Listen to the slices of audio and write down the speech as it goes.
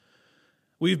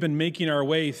We've been making our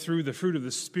way through the fruit of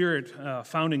the Spirit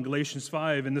found in Galatians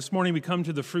 5, and this morning we come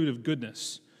to the fruit of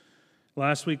goodness.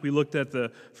 Last week we looked at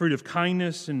the fruit of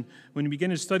kindness, and when you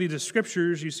begin to study the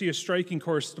Scriptures, you see a striking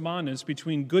correspondence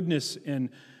between goodness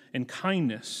and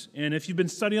kindness. And if you've been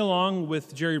studying along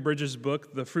with Jerry Bridges'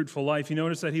 book, The Fruitful Life, you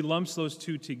notice that he lumps those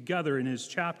two together in his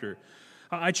chapter.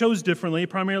 I chose differently,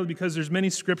 primarily because there's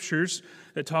many Scriptures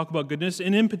that talk about goodness,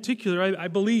 and in particular, I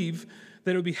believe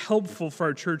that it would be helpful for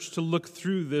our church to look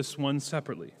through this one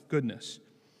separately, goodness.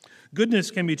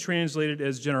 Goodness can be translated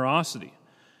as generosity.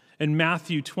 In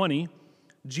Matthew 20,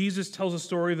 Jesus tells a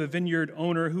story of a vineyard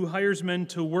owner who hires men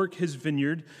to work his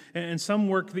vineyard, and some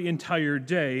work the entire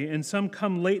day, and some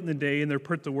come late in the day and they're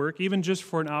put to work, even just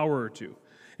for an hour or two.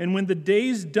 And when the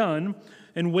day's done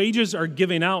and wages are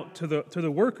given out to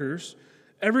the workers,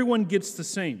 everyone gets the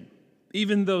same,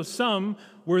 even though some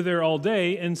were there all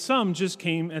day and some just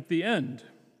came at the end.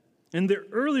 And the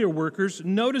earlier workers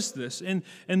noticed this, and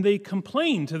they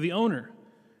complained to the owner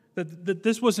that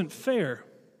this wasn't fair.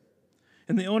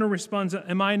 And the owner responds,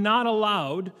 "Am I not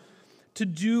allowed to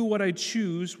do what I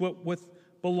choose, what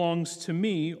belongs to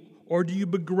me, or do you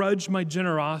begrudge my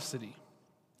generosity?"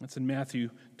 That's in Matthew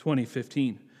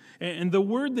 20:15. And the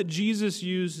word that Jesus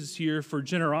uses here for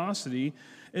generosity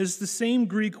is the same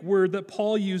Greek word that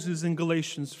Paul uses in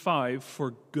Galatians 5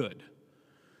 for good,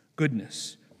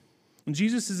 goodness. And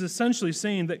Jesus is essentially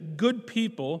saying that good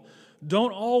people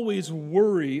don't always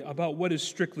worry about what is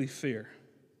strictly fair,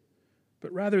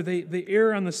 but rather they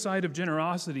err on the side of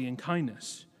generosity and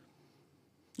kindness.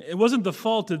 It wasn't the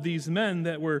fault of these men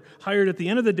that were hired at the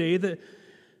end of the day that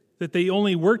they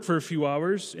only worked for a few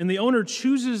hours, and the owner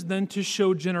chooses then to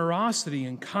show generosity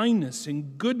and kindness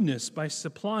and goodness by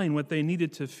supplying what they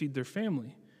needed to feed their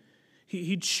family.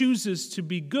 He chooses to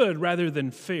be good rather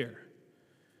than fair.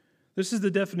 This is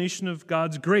the definition of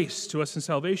God's grace to us in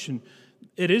salvation.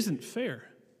 It isn't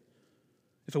fair.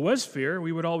 If it was fair,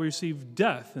 we would all receive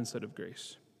death instead of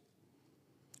grace.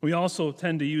 We also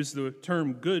tend to use the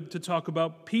term good to talk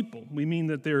about people. We mean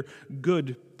that they're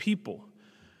good people.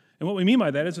 And what we mean by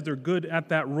that is that they're good at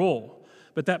that role.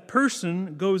 But that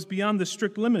person goes beyond the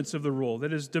strict limits of the role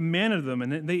that is demanded of them.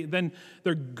 And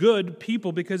they're good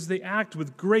people because they act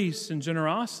with grace and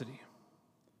generosity.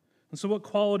 And so what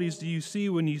qualities do you see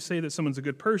when you say that someone's a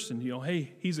good person? You know,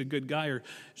 hey, he's a good guy or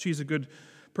she's a good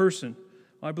person.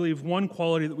 I believe one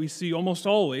quality that we see almost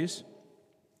always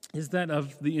is that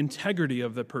of the integrity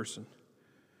of the person.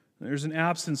 There's an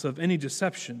absence of any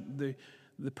deception.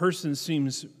 The person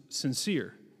seems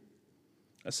sincere.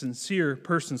 A sincere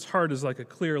person's heart is like a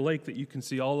clear lake that you can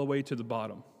see all the way to the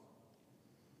bottom.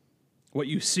 What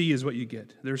you see is what you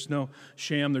get. There's no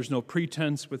sham, there's no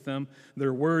pretense with them.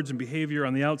 Their words and behavior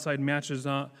on the outside matches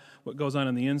not what goes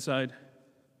on the inside.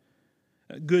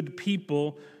 Good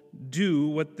people do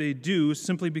what they do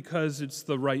simply because it's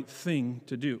the right thing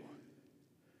to do.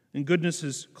 And goodness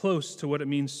is close to what it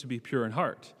means to be pure in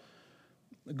heart.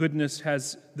 Goodness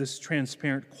has this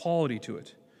transparent quality to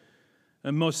it.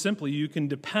 And most simply, you can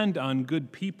depend on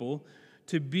good people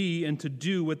to be and to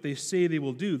do what they say they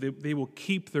will do. They will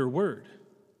keep their word.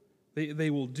 They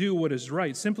will do what is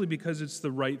right simply because it's the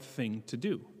right thing to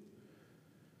do.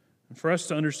 And for us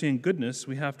to understand goodness,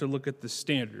 we have to look at the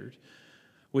standard,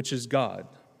 which is God.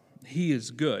 He is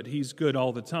good. He's good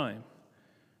all the time.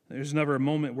 There's never a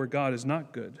moment where God is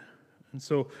not good. And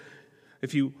so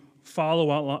if you follow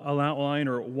an outline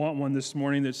or want one this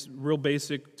morning that's real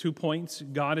basic, 2 points.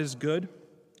 God is good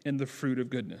and the fruit of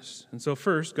goodness. And so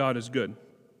first, God is good.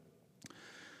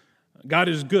 God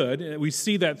is good. We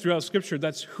see that throughout Scripture.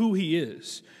 That's who He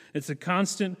is. It's a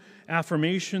constant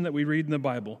affirmation that we read in the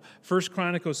Bible. 1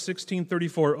 Chronicles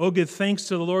 16:34, "Oh, give thanks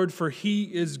to the Lord, for He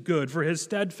is good, for His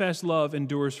steadfast love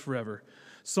endures forever."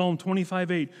 Psalm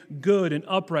 25:8, "Good and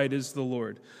upright is the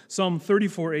Lord." Psalm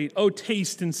 34:8, "Oh,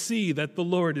 taste and see that the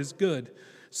Lord is good."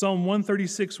 Psalm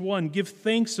 136:1, "Give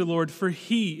thanks to the Lord, for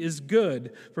He is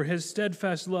good, for His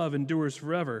steadfast love endures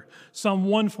forever." Psalm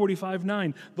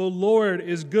 145:9, "The Lord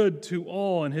is good to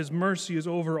all, and His mercy is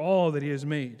over all that He has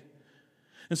made."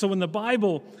 And so when the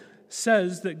Bible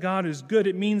says that God is good,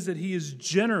 it means that He is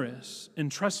generous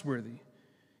and trustworthy.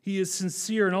 He is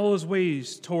sincere in all His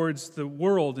ways towards the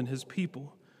world and His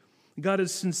people. God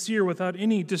is sincere without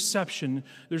any deception.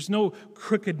 There's no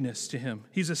crookedness to Him.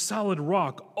 He's a solid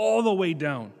rock all the way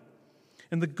down.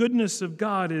 And the goodness of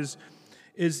God is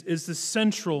the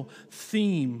central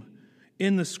theme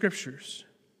in the Scriptures.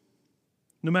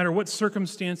 No matter what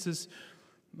circumstances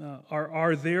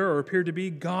are there or appear to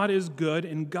be, God is good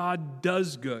and God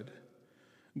does good.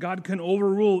 God can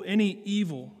overrule any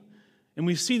evil. And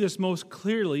we see this most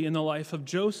clearly in the life of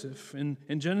Joseph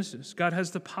in Genesis. God has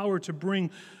the power to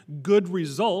bring good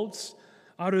results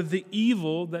out of the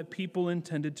evil that people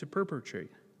intended to perpetrate.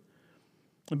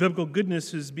 The biblical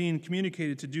goodness is being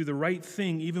communicated to do the right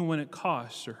thing even when it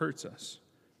costs or hurts us.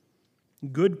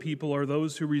 Good people are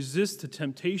those who resist the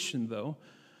temptation, though,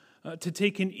 to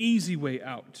take an easy way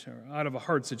out of a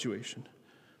hard situation.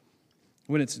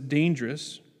 When it's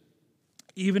dangerous,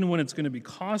 even when it's going to be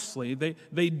costly,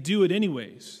 they do it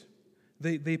anyways.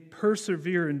 They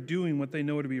persevere in doing what they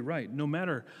know to be right, no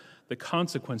matter the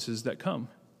consequences that come.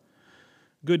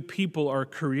 Good people are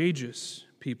courageous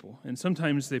people, and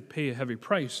sometimes they pay a heavy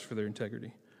price for their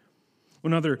integrity.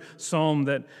 One other psalm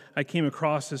that I came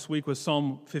across this week was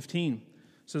Psalm 15. It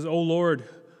says, "O Lord,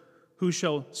 who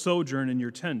shall sojourn in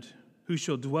your tent? Who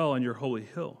shall dwell on your holy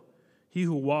hill? He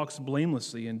who walks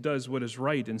blamelessly and does what is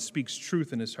right and speaks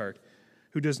truth in his heart,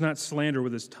 who does not slander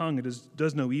with his tongue and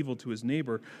does no evil to his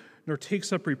neighbor, nor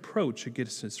takes up reproach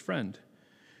against his friend,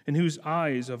 in whose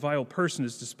eyes a vile person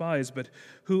is despised, but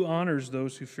who honors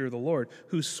those who fear the Lord,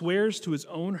 who swears to his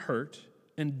own hurt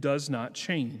and does not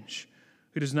change,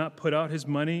 who does not put out his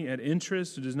money at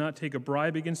interest, who does not take a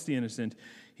bribe against the innocent.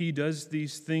 He does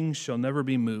these things shall never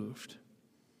be moved."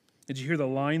 Did you hear the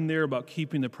line there about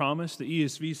keeping the promise? The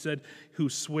ESV said, "who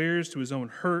swears to his own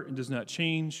hurt and does not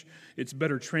change." It's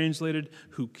better translated,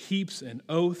 "who keeps an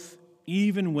oath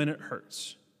even when it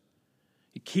hurts."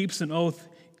 He keeps an oath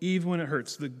even when it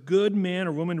hurts. The good man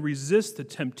or woman resists the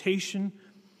temptation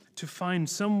to find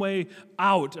some way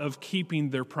out of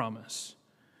keeping their promise,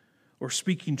 or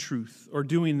speaking truth, or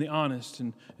doing the honest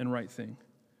and right thing.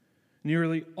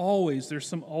 Nearly always there's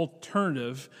some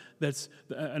alternative that's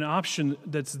an option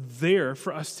that's there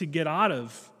for us to get out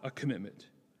of a commitment.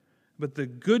 But the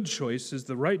good choice is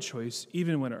the right choice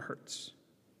even when it hurts.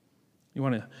 You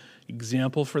want an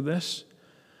example for this?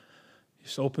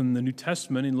 Just open the New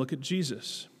Testament and look at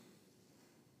Jesus.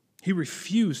 He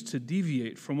refused to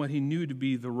deviate from what he knew to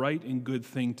be the right and good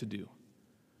thing to do.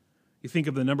 You think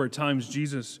of the number of times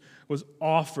Jesus was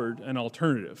offered an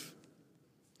alternative.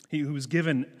 He was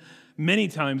given many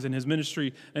times in his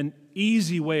ministry an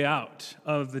easy way out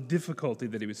of the difficulty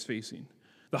that he was facing,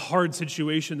 the hard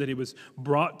situation that he was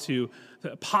brought to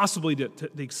possibly to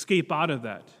escape out of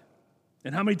that.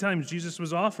 And how many times Jesus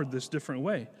was offered this different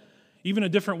way, even a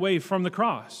different way from the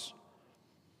cross.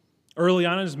 Early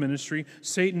on in his ministry,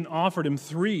 Satan offered him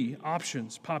 3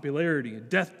 options: popularity,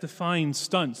 death-defying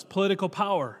stunts, political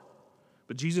power.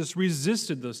 But Jesus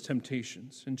resisted those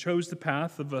temptations and chose the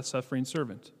path of a suffering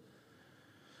servant.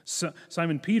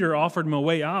 Simon Peter offered him a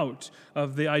way out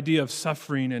of the idea of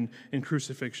suffering and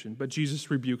crucifixion, but Jesus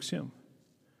rebukes him.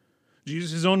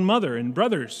 Jesus' own mother and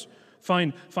brothers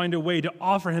find a way to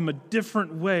offer him a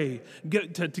different way,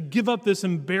 to give up this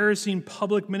embarrassing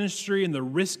public ministry and the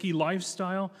risky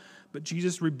lifestyle, but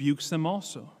Jesus rebukes them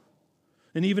also.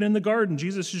 And even in the garden,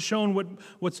 Jesus has shown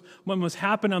what must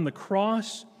happen on the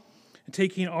cross,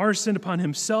 taking our sin upon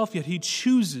himself, yet he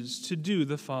chooses to do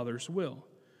the Father's will.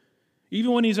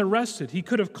 Even when he's arrested, he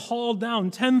could have called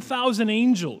down 10,000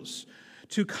 angels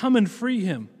to come and free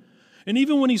him. And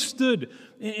even when he stood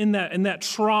in that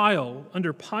trial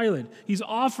under Pilate, he's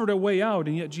offered a way out,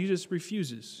 and yet Jesus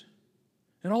refuses.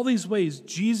 In all these ways,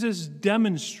 Jesus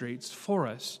demonstrates for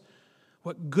us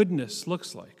what goodness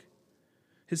looks like.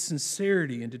 His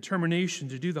sincerity and determination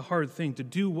to do the hard thing, to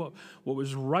do what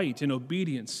was right in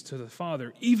obedience to the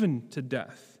Father, even to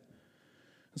death.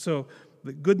 And so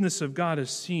the goodness of God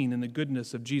is seen in the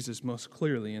goodness of Jesus most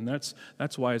clearly, and that's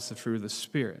why it's the fruit of the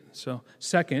Spirit. So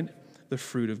second, the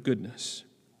fruit of goodness.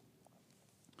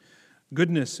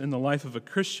 Goodness in the life of a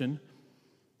Christian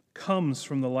comes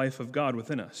from the life of God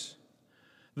within us.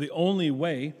 The only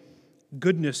way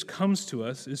goodness comes to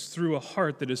us is through a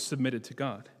heart that is submitted to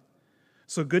God.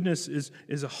 So goodness is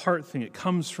a heart thing. It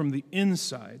comes from the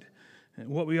inside. And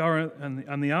what we are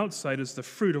on the outside is the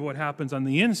fruit of what happens on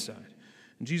the inside.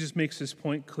 And Jesus makes this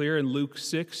point clear in Luke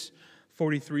 6,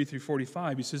 43 through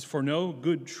 45. He says, "For no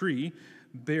good tree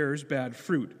bears bad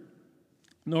fruit,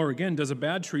 nor again does a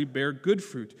bad tree bear good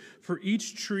fruit. For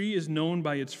each tree is known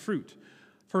by its fruit.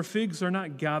 For figs are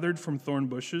not gathered from thorn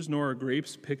bushes, nor are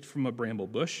grapes picked from a bramble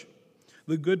bush.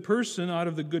 The good person out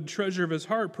of the good treasure of his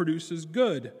heart produces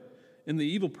good, and the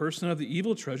evil person out of the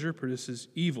evil treasure produces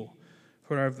evil.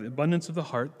 For out of the abundance of the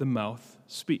heart, the mouth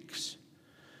speaks."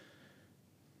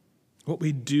 What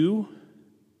we do,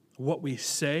 what we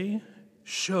say,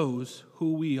 shows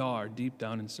who we are deep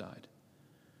down inside.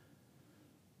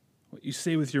 What you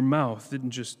say with your mouth didn't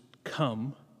just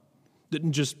come,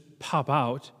 didn't just pop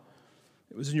out.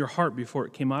 It was in your heart before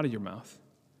it came out of your mouth.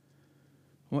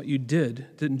 What you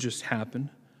did didn't just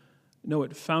happen. No,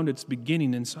 it found its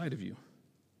beginning inside of you.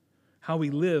 How we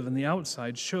live on the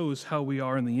outside shows how we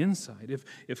are on the inside.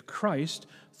 If Christ,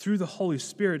 through the Holy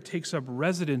Spirit, takes up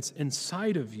residence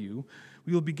inside of you,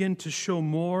 we will begin to show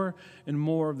more and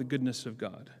more of the goodness of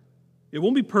God. It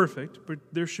won't be perfect, but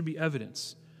there should be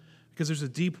evidence, because there's a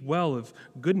deep well of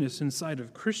goodness inside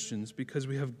of Christians because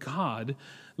we have God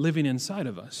living inside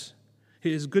of us.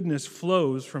 His goodness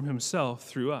flows from himself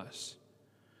through us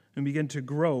and begin to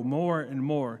grow more and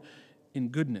more in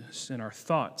goodness in our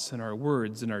thoughts and our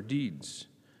words and our deeds.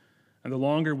 And the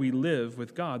longer we live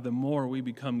with God, the more we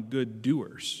become good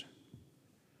doers.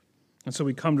 And so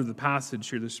we come to the passage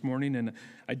here this morning, and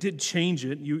I did change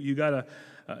it. You got a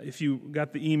if you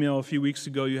got the email a few weeks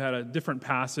ago, you had a different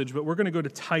passage, but we're going to go to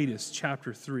Titus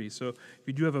chapter 3. So if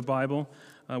you do have a Bible,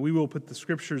 we will put the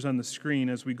scriptures on the screen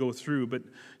as we go through. But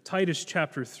Titus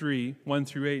chapter 3, 1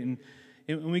 through 8, and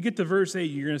when we get to verse 8,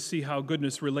 you're going to see how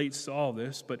goodness relates to all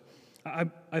this. But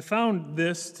I found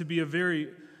this to be a very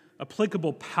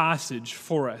applicable passage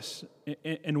for us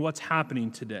in what's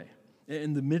happening today.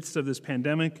 In the midst of this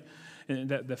pandemic, and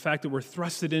the fact that we're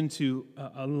thrusted into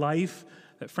a life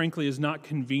that frankly is not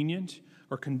convenient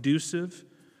or conducive.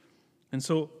 And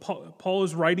so Paul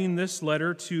is writing this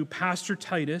letter to Pastor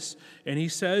Titus, and he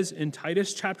says in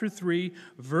Titus chapter 3,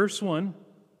 verse 1,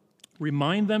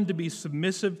 remind them to be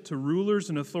submissive to rulers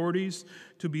and authorities,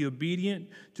 to be obedient,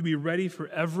 to be ready for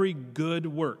every good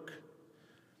work.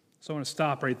 So I want to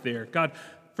stop right there.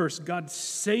 God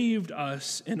saved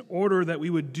us in order that we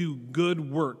would do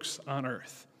good works on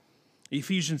earth.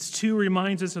 Ephesians 2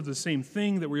 reminds us of the same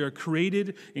thing, that we are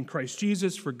created in Christ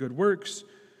Jesus for good works.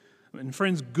 And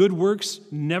friends, good works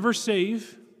never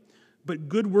save, but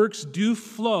good works do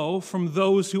flow from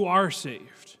those who are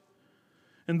saved.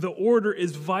 And the order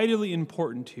is vitally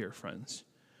important here, friends.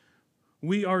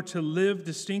 We are to live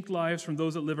distinct lives from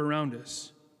those that live around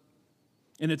us.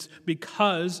 And it's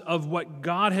because of what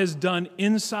God has done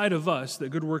inside of us that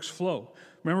good works flow.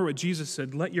 Remember what Jesus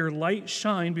said, let your light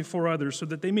shine before others so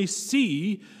that they may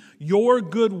see your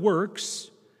good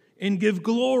works and give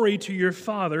glory to your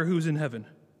Father who's in heaven.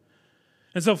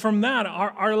 And so from that,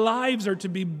 our lives are to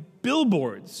be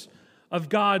billboards of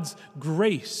God's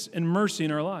grace and mercy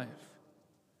in our life.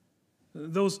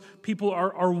 Those people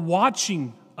are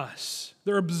watching us.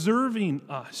 They're observing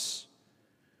us.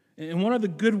 And one of the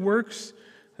good works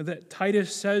that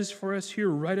Titus says for us here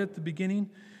right at the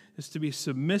beginning is to be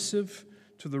submissive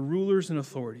to the rulers and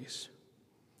authorities.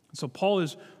 And so Paul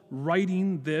is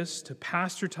writing this to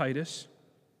Pastor Titus,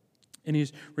 and he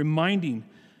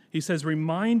says,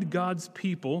 remind God's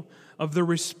people of their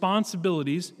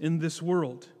responsibilities in this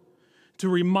world. To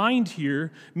remind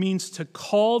here means to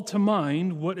call to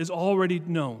mind what is already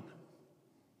known.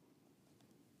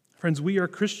 Friends, we are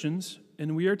Christians,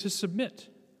 and we are to submit.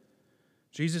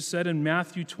 Jesus said in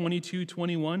Matthew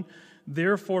 22:21,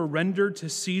 therefore render to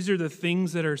Caesar the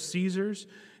things that are Caesar's,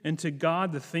 and to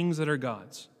God the things that are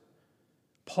God's.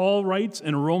 Paul writes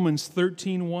in Romans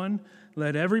 13:1,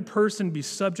 let every person be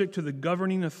subject to the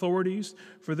governing authorities,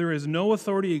 for there is no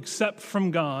authority except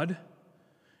from God,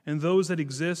 and those that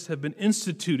exist have been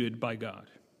instituted by God.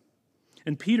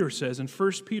 And Peter says in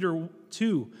 1 Peter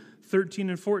 2:13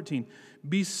 and 14,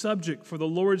 be subject for the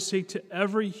Lord's sake to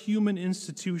every human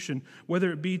institution,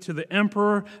 whether it be to the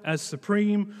emperor as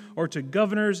supreme or to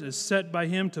governors as set by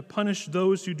him to punish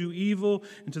those who do evil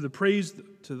and to the praise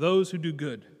to those who do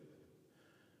good.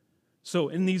 So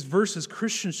in these verses,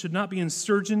 Christians should not be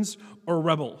insurgents or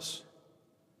rebels.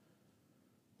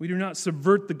 We do not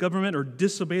subvert the government or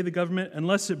disobey the government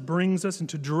unless it brings us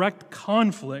into direct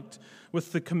conflict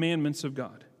with the commandments of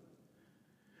God.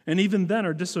 And even then,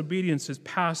 our disobedience is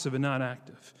passive and not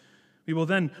active. We will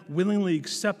then willingly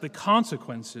accept the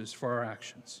consequences for our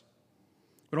actions.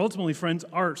 But ultimately, friends,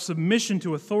 our submission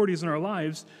to authorities in our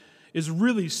lives is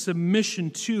really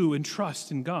submission to and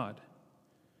trust in God.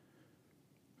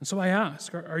 And so I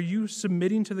ask, are you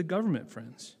submitting to the government,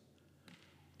 friends?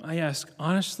 I ask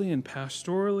honestly and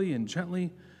pastorally and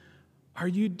gently, are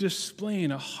you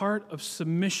displaying a heart of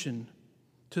submission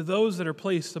to those that are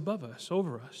placed above us,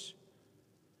 over us?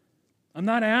 I'm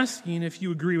not asking if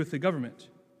you agree with the government.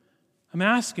 I'm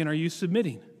asking, are you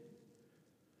submitting?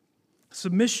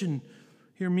 Submission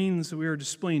here means that we are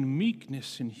displaying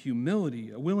meekness and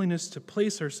humility, a willingness to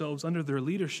place ourselves under their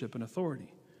leadership and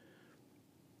authority.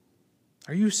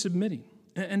 Are you submitting?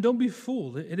 And don't be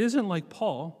fooled. It isn't like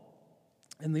Paul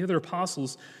and the other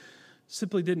apostles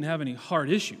simply didn't have any hard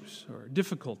issues or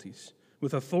difficulties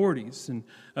with authorities and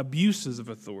abuses of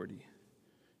authority.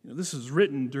 This was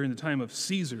written during the time of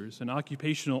Caesars and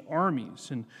occupational armies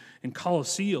and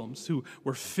colosseums who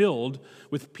were filled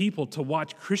with people to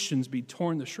watch Christians be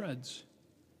torn to shreds.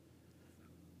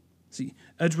 See,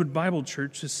 Edgewood Bible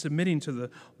Church is submitting to the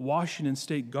Washington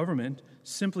state government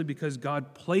simply because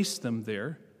God placed them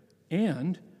there,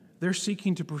 and they're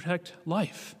seeking to protect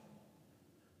life.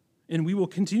 And we will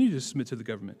continue to submit to the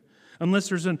government unless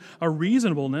there's a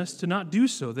reasonableness to not do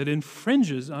so that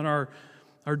infringes on our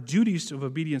duties of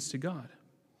obedience to God.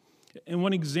 And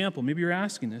one example, maybe you're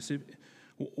asking this, at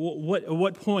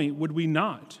what point would we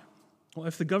not? Well,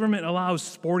 if the government allows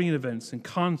sporting events and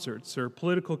concerts or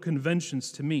political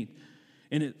conventions to meet,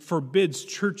 and it forbids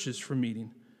churches from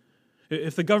meeting,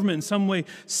 if the government in some way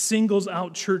singles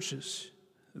out churches,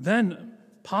 then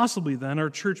possibly our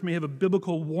church may have a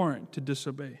biblical warrant to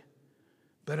disobey.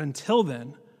 But until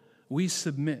then, we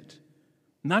submit,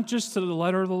 not just to the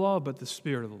letter of the law, but the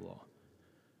spirit of the law.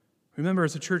 Remember,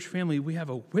 as a church family, we have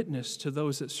a witness to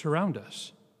those that surround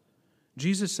us.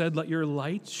 Jesus said, "Let your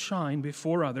light shine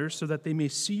before others so that they may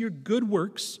see your good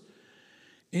works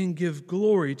and give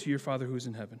glory to your Father who is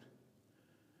in heaven."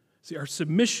 See, our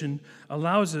submission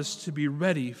allows us to be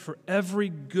ready for every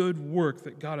good work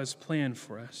that God has planned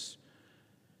for us.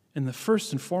 And the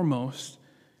first and foremost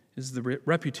is the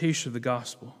reputation of the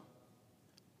gospel.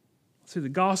 See, the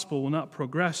gospel will not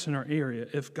progress in our area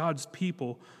if God's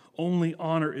people only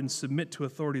honor and submit to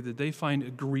authority that they find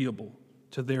agreeable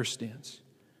to their stance.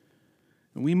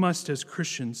 And we must, as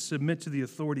Christians, submit to the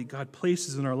authority God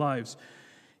places in our lives,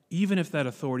 even if that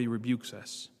authority rebukes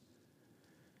us.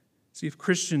 See, if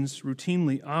Christians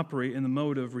routinely operate in the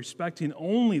mode of respecting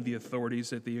only the authorities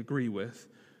that they agree with,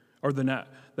 or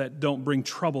that don't bring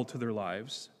trouble to their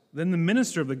lives, then the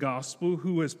minister of the gospel,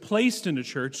 who is placed in a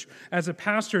church as a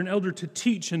pastor and elder to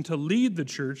teach and to lead the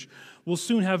church, will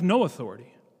soon have no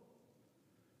authority.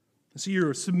 See,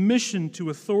 your submission to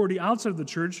authority outside of the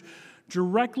church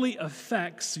directly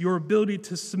affects your ability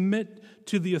to submit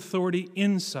to the authority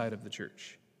inside of the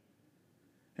church.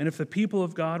 And if the people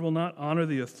of God will not honor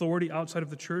the authority outside of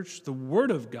the church, the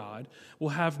word of God will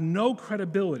have no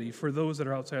credibility for those that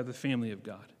are outside of the family of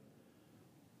God.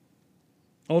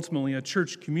 Ultimately, a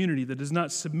church community that does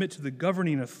not submit to the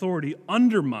governing authority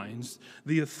undermines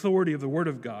the authority of the word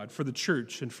of God for the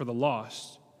church and for the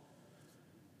lost.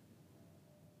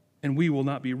 And we will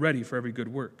not be ready for every good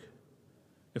work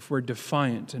if we're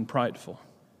defiant and prideful.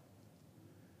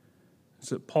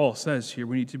 So Paul says here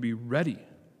we need to be ready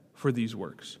for these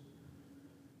works.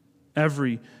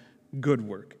 Every good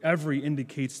work. Every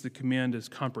indicates the command is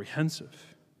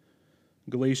comprehensive.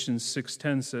 Galatians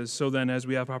 6:10 says, "So then, as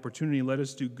we have opportunity, let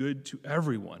us do good to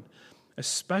everyone,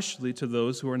 especially to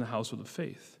those who are in the household of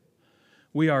faith."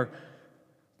 We are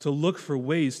to look for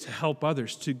ways to help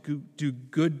others, to do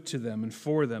good to them and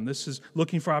for them. This is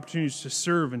looking for opportunities to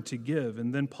serve and to give.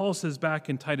 And then Paul says back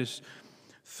in Titus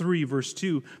 3, verse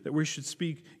 2, that we should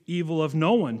speak evil of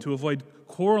no one, to avoid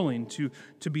quarreling, to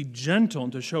be gentle,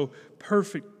 and to show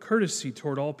perfect courtesy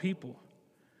toward all people.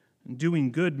 And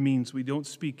doing good means we don't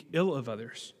speak ill of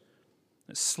others.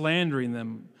 Slandering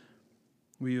them,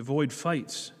 we avoid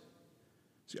fights.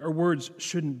 See, our words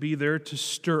shouldn't be there to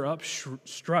stir up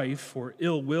strife or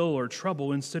ill will or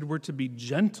trouble. Instead, we're to be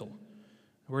gentle.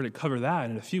 We're going to cover that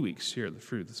in a few weeks here at the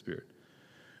Fruit of the Spirit.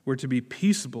 We're to be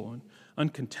peaceable and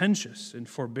uncontentious and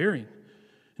forbearing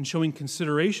and showing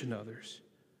consideration to others.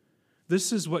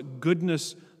 This is what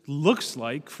goodness looks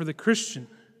like for the Christian,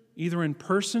 either in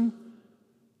person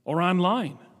or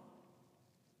online.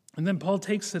 And then Paul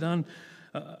takes it on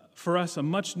for us a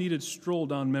much-needed stroll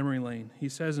down memory lane. He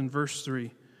says in verse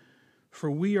 3, "For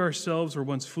we ourselves were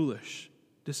once foolish,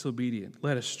 disobedient,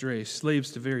 led astray,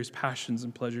 slaves to various passions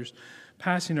and pleasures,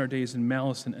 passing our days in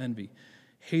malice and envy,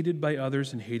 hated by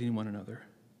others and hating one another."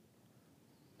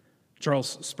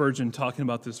 Charles Spurgeon, talking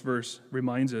about this verse,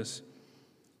 reminds us,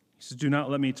 he says, "Do not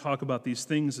let me talk about these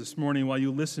things this morning while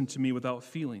you listen to me without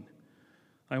feeling.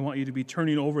 I want you to be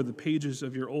turning over the pages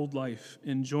of your old life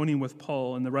and joining with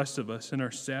Paul and the rest of us in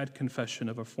our sad confession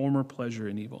of a former pleasure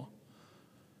in evil."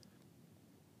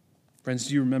 Friends,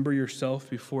 do you remember yourself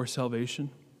before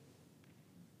salvation?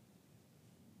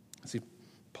 See,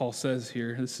 Paul says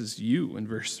here, this is you in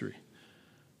verse 3.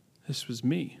 This was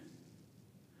me.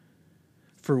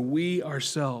 For we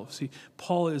ourselves, see,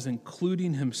 Paul is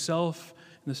including himself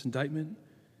in this indictment.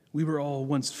 We were all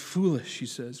once foolish, he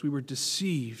says. We were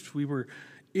deceived. We were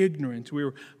ignorant.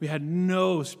 We had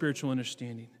no spiritual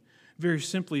understanding. Very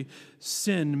simply,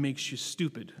 sin makes you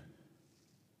stupid.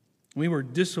 We were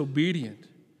disobedient.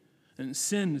 And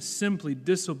sin simply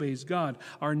disobeys God.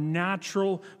 Our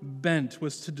natural bent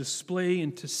was to display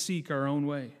and to seek our own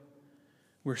way.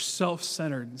 We're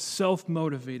self-centered and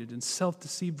self-motivated and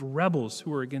self-deceived rebels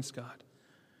who are against God.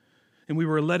 And we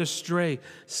were led astray,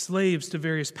 slaves to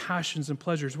various passions and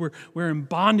pleasures. We're in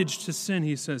bondage to sin,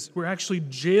 he says. We're actually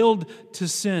jailed to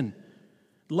sin.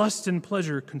 Lust and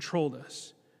pleasure controlled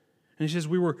us. And he says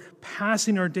we were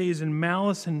passing our days in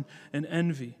malice and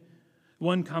envy.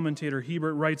 One commentator,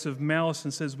 Hebert, writes of malice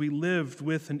and says, we lived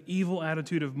with an evil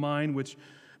attitude of mind which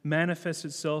manifests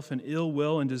itself in ill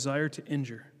will and desire to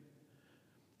injure.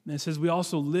 And it says we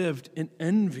also lived in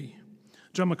envy.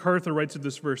 John MacArthur writes of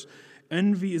this verse,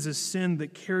 envy is a sin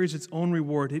that carries its own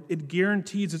reward. It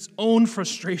guarantees its own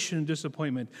frustration and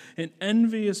disappointment. An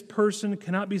envious person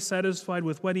cannot be satisfied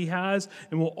with what he has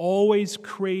and will always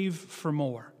crave for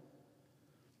more.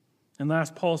 And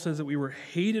last, Paul says that we were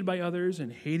hated by others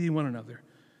and hating one another.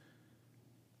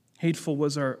 Hateful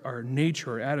was our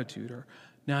nature, our attitude, our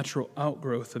natural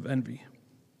outgrowth of envy.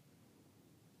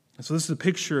 And so this is a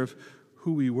picture of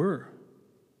who we were,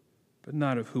 but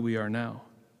not of who we are now.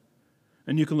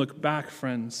 And you can look back,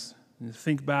 friends, and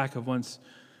think back of once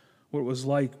what it was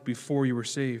like before you were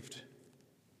saved.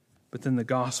 But then the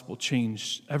gospel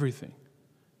changed everything.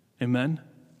 Amen?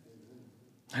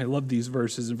 I love these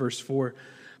verses in verse 4.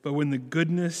 But when the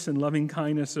goodness and loving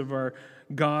kindness of our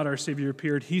God, our Savior,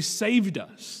 appeared, he saved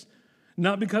us,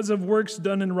 not because of works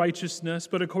done in righteousness,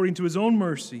 but according to his own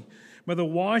mercy, by the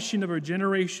washing of our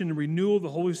regeneration and renewal of the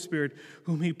Holy Spirit,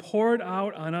 whom he poured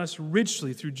out on us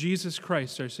richly through Jesus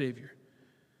Christ, our Savior.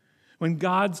 When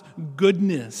God's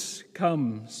goodness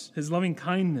comes, his loving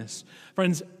kindness,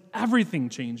 friends, everything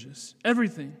changes.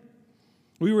 Everything.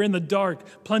 We were in the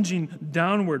dark, plunging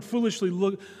downward, foolishly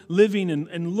living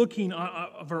and looking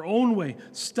of our own way,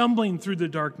 stumbling through the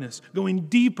darkness, going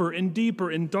deeper and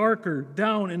deeper and darker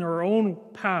down in our own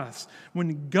paths.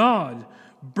 When God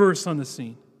bursts on the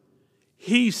scene,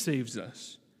 he saves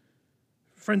us.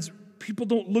 Friends, people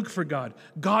don't look for God.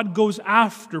 God goes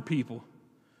after people.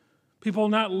 People are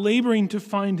not laboring to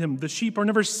find him. The sheep are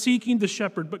never seeking the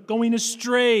shepherd, but going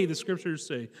astray, the scriptures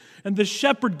say. And the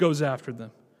shepherd goes after them.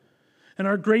 And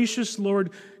our gracious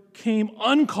Lord came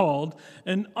uncalled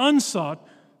and unsought,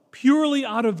 purely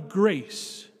out of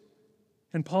grace.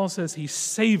 And Paul says he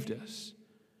saved us.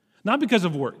 Not because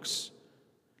of works.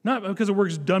 Not because of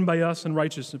works done by us in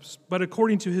righteousness, but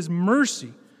according to his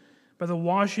mercy, by the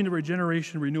washing of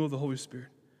regeneration and renewal of the Holy Spirit.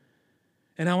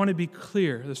 And I want to be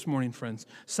clear this morning, friends.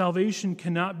 Salvation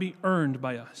cannot be earned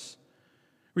by us.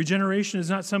 Regeneration is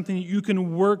not something that you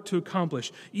can work to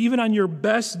accomplish. Even on your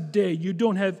best day, you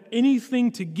don't have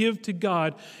anything to give to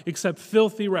God except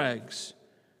filthy rags.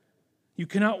 You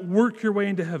cannot work your way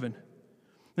into heaven.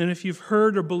 And if you've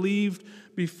heard or believed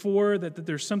before that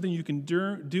there's something you can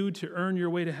do to earn your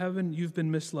way to heaven, you've been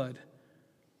misled.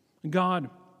 God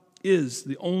is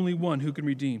the only one who can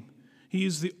redeem. He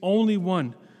is the only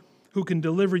one who can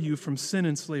deliver you from sin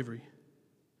and slavery.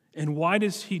 And why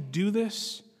does he do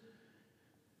this?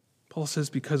 Paul says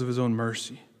because of his own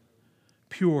mercy,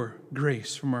 pure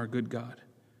grace from our good God.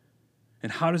 And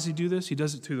how does he do this? He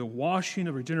does it through the washing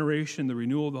of regeneration, the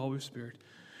renewal of the Holy Spirit.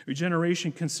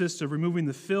 Regeneration consists of removing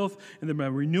the filth and then by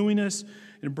renewing us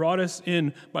and brought us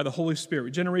in by the Holy Spirit.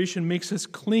 Regeneration makes us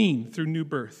clean through new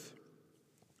birth.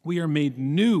 We are made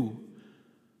new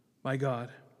by God.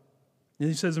 And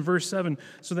he says in verse 7,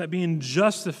 so that being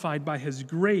justified by his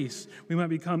grace, we might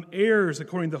become heirs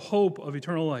according to the hope of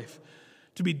eternal life.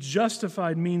 To be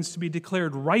justified means to be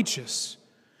declared righteous.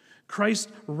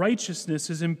 Christ's righteousness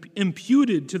is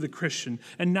imputed to the Christian.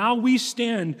 And now we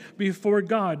stand before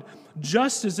God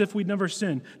just as if we'd never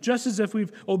sinned, just as if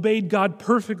we've obeyed God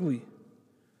perfectly.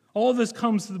 All this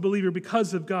comes to the believer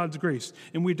because of God's grace.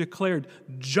 And we're declared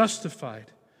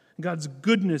justified. God's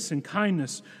goodness and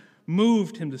kindness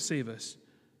moved him to save us.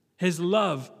 His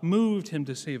love moved him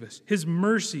to save us. His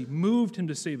mercy moved him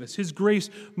to save us. His grace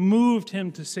moved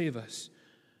him to save us.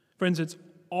 Friends, it's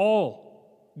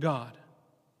all God.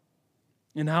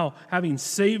 And how, having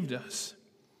saved us,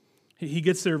 he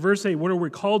gets there, verse 8, what are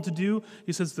we called to do?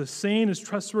 He says, the saying is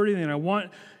trustworthy, and I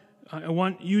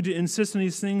want you to insist on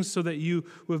these things so that you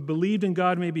who have believed in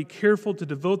God may be careful to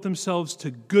devote themselves to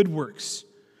good works.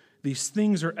 These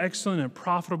things are excellent and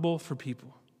profitable for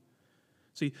people.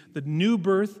 See, the new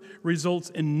birth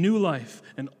results in new life,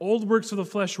 and old works of the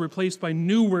flesh are replaced by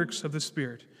new works of the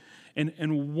Spirit.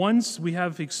 And once we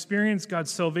have experienced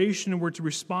God's salvation, we're to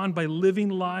respond by living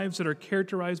lives that are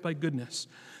characterized by goodness.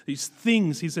 These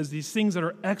things, he says, these things that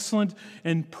are excellent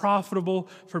and profitable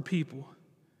for people.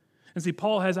 And see,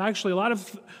 Paul has actually a lot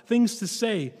of things to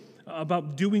say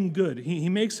about doing good. He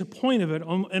makes a point of it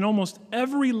in almost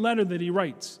every letter that he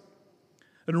writes.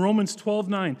 In Romans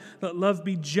 12:9, let love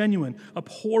be genuine,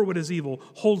 abhor what is evil,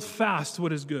 hold fast to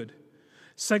what is good.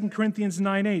 2 Corinthians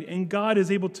 9:8, and God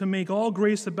is able to make all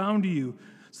grace abound to you,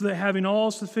 so that having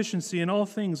all sufficiency in all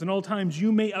things and all times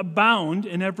you may abound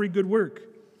in every good work.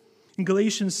 In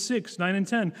Galatians 6:9 and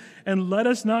 10, and let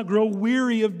us not grow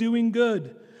weary of doing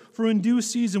good, for in due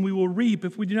season we will reap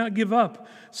if we do not give up.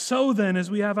 So then,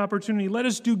 as we have opportunity, let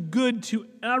us do good to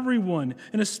everyone,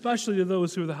 and especially to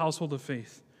those who are the household of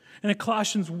faith. And in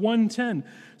Colossians 1:10,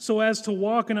 so as to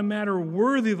walk in a manner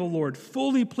worthy of the Lord,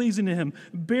 fully pleasing to Him,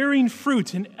 bearing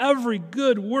fruit in every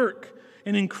good work,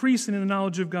 and increasing in the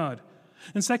knowledge of God.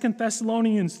 In 2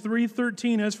 Thessalonians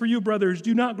 3:13, as for you, brothers,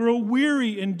 do not grow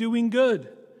weary in doing good.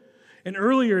 And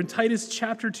earlier in Titus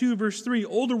chapter 2, verse 3,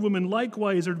 older women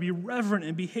likewise are to be reverent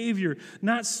in behavior,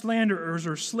 not slanderers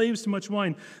or slaves to much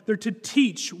wine. They're to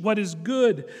teach what is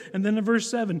good. And then in verse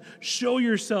 7, show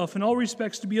yourself in all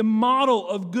respects to be a model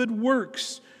of good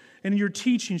works, and in your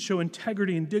teaching show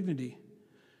integrity and dignity.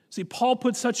 See, Paul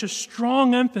puts such a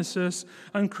strong emphasis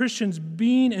on Christians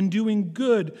being and doing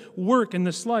good work in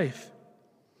this life.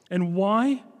 And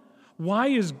why? Why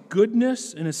is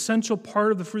goodness an essential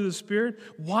part of the fruit of the Spirit?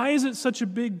 Why is it such a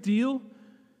big deal?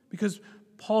 Because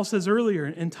Paul says earlier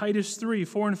in Titus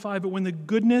 3:4 and 5, but when the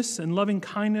goodness and loving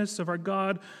kindness of our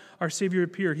God, our Savior,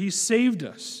 appeared, He saved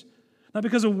us, not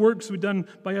because of works we've done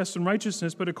by us in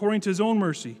righteousness, but according to His own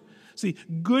mercy. See,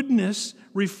 goodness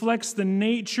reflects the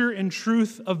nature and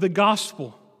truth of the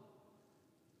gospel.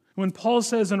 When Paul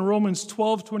says in Romans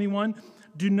 12:21,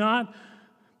 do not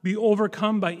be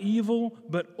overcome by evil,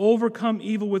 but overcome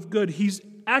evil with good, he's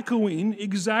echoing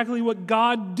exactly what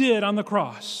God did on the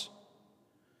cross.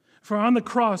 For on the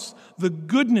cross, the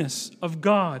goodness of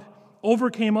God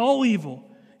overcame all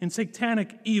evil and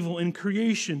satanic evil in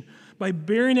creation by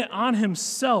bearing it on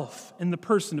Himself in the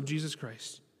person of Jesus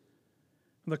Christ.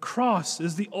 The cross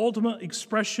is the ultimate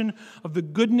expression of the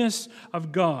goodness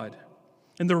of God.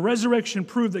 And the resurrection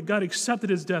proved that God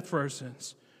accepted His death for our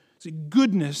sins. See,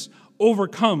 goodness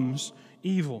overcomes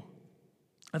evil.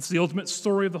 That's the ultimate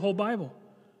story of the whole Bible.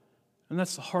 And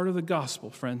that's the heart of the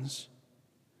gospel, friends.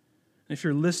 And if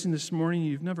you're listening this morning,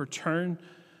 you've never turned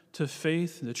to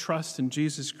faith and to trust in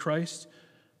Jesus Christ,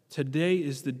 today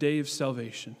is the day of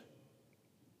salvation.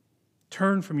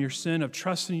 Turn from your sin of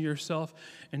trusting in yourself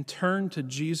and turn to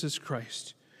Jesus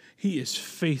Christ. He is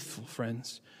faithful,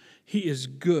 friends. He is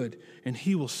good, and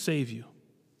He will save you.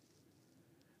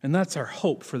 And that's our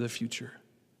hope for the future.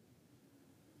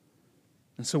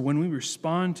 And so when we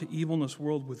respond to evil in this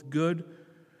world with good,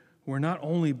 we're not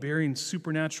only bearing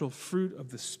supernatural fruit of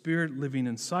the Spirit living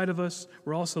inside of us,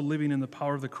 we're also living in the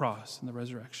power of the cross and the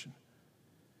resurrection.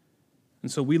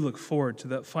 And so we look forward to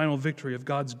that final victory of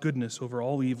God's goodness over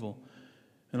all evil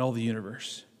and all the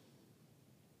universe.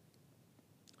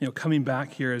 Coming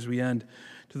back here as we end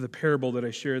to the parable that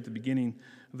I shared at the beginning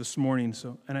of this morning.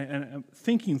 And I'm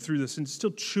thinking through this and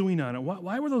still chewing on it.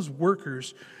 Why were those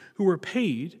workers who were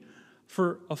paid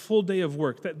for a full day of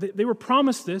work, they were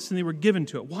promised this and they were given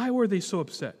to it? Why were they so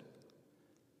upset?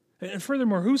 And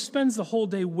furthermore, who spends the whole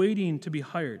day waiting to be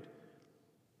hired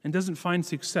and doesn't find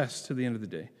success to the end of the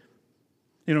day?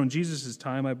 In Jesus'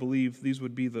 time, I believe these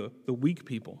would be the weak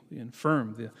people, the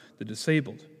infirm, the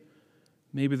disabled.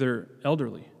 Maybe they're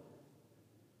elderly.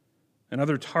 And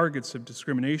other targets of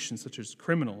discrimination, such as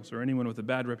criminals or anyone with a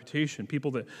bad reputation,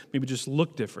 people that maybe just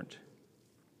look different.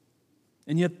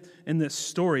 And yet, in this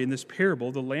story, in this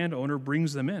parable, the landowner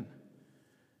brings them in.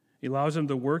 He allows them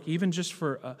to work even just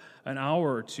for an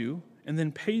hour or two, and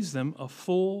then pays them a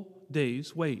full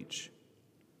day's wage.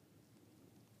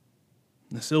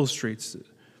 This illustrates the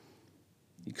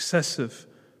excessive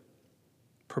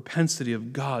propensity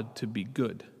of God to be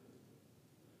good.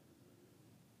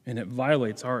 And it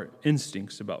violates our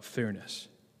instincts about fairness,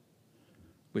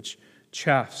 which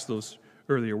chaffs those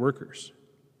earlier workers.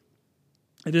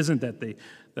 It isn't that the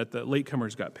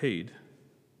latecomers got paid.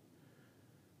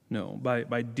 No,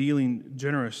 by dealing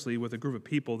generously with a group of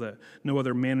people that no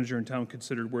other manager in town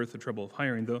considered worth the trouble of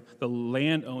hiring, the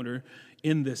landowner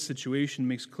in this situation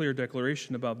makes clear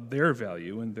declaration about their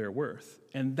value and their worth.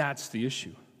 And that's the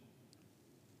issue.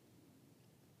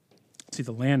 See,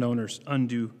 the landowner's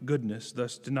undue goodness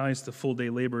thus denies the full-day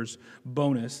laborers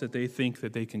bonus that they think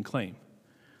that they can claim.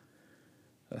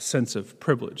 A sense of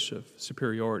privilege, of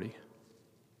superiority.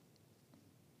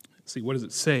 See, what does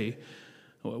it say?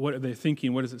 What are they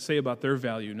thinking? What does it say about their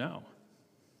value now?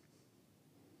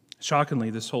 Shockingly,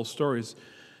 this whole story is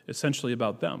essentially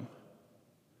about them.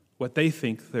 What they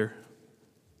think they're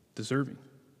deserving.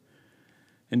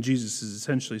 And Jesus is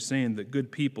essentially saying that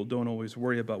good people don't always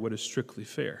worry about what is strictly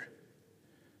fair,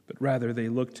 but rather they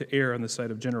look to err on the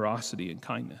side of generosity and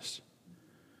kindness.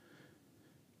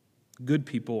 Good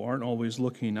people aren't always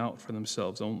looking out for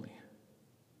themselves only.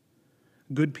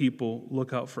 Good people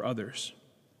look out for others.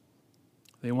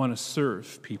 They want to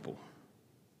serve people.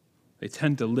 They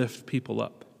tend to lift people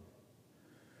up.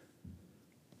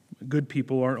 Good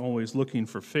people aren't always looking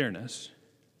for fairness,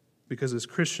 because as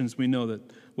Christians we know that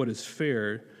what is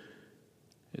fair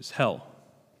is hell.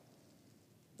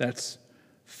 That's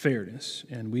fairness,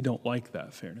 and we don't like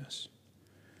that fairness.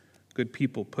 Good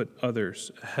people put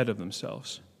others ahead of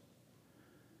themselves.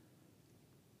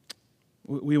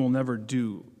 We will never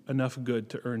do enough good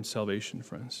to earn salvation,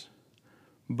 friends,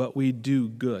 but we do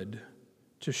good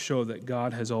to show that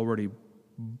God has already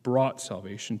brought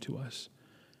salvation to us,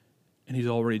 and he's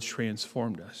already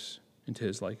transformed us into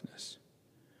his likeness.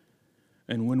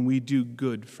 And when we do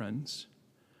good, friends,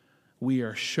 we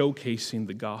are showcasing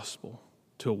the gospel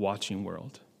to a watching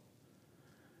world.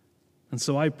 And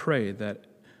so I pray that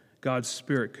God's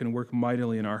Spirit can work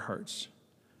mightily in our hearts,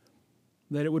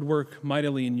 that it would work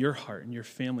mightily in your heart and your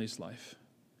family's life,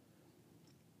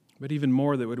 but even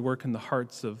more, that it would work in the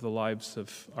hearts of the lives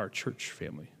of our church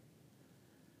family,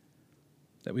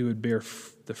 that we would bear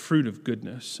the fruit of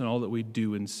goodness in all that we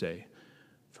do and say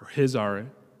for his honor,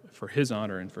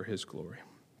 and for his glory.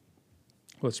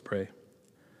 Let's pray.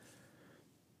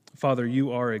 Father,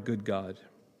 you are a good God.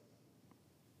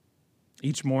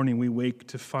 Each morning we wake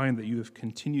to find that you have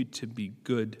continued to be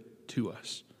good to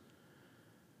us.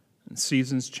 And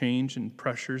seasons change and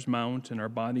pressures mount and our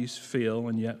bodies fail,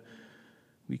 and yet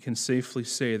we can safely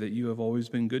say that you have always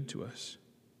been good to us.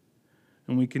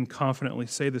 And we can confidently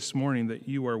say this morning that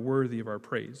you are worthy of our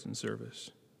praise and service.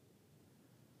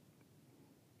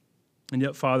 And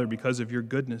yet, Father, because of your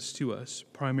goodness to us,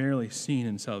 primarily seen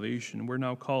in salvation, we're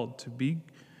now called to be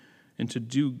and to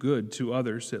do good to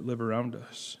others that live around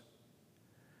us.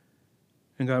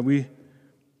 And God,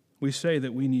 we say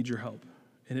that we need your help,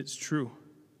 and it's true.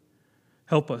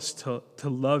 Help us to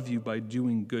love you by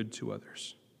doing good to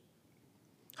others.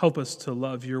 Help us to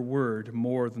love your word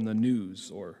more than the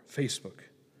news or Facebook.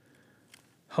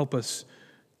 Help us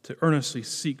to earnestly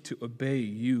seek to obey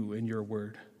you and your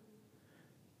word.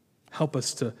 Help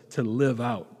us to live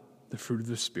out the fruit of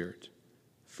the Spirit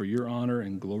for your honor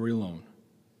and glory alone.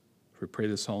 We pray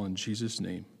this all in Jesus'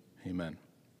 name. Amen.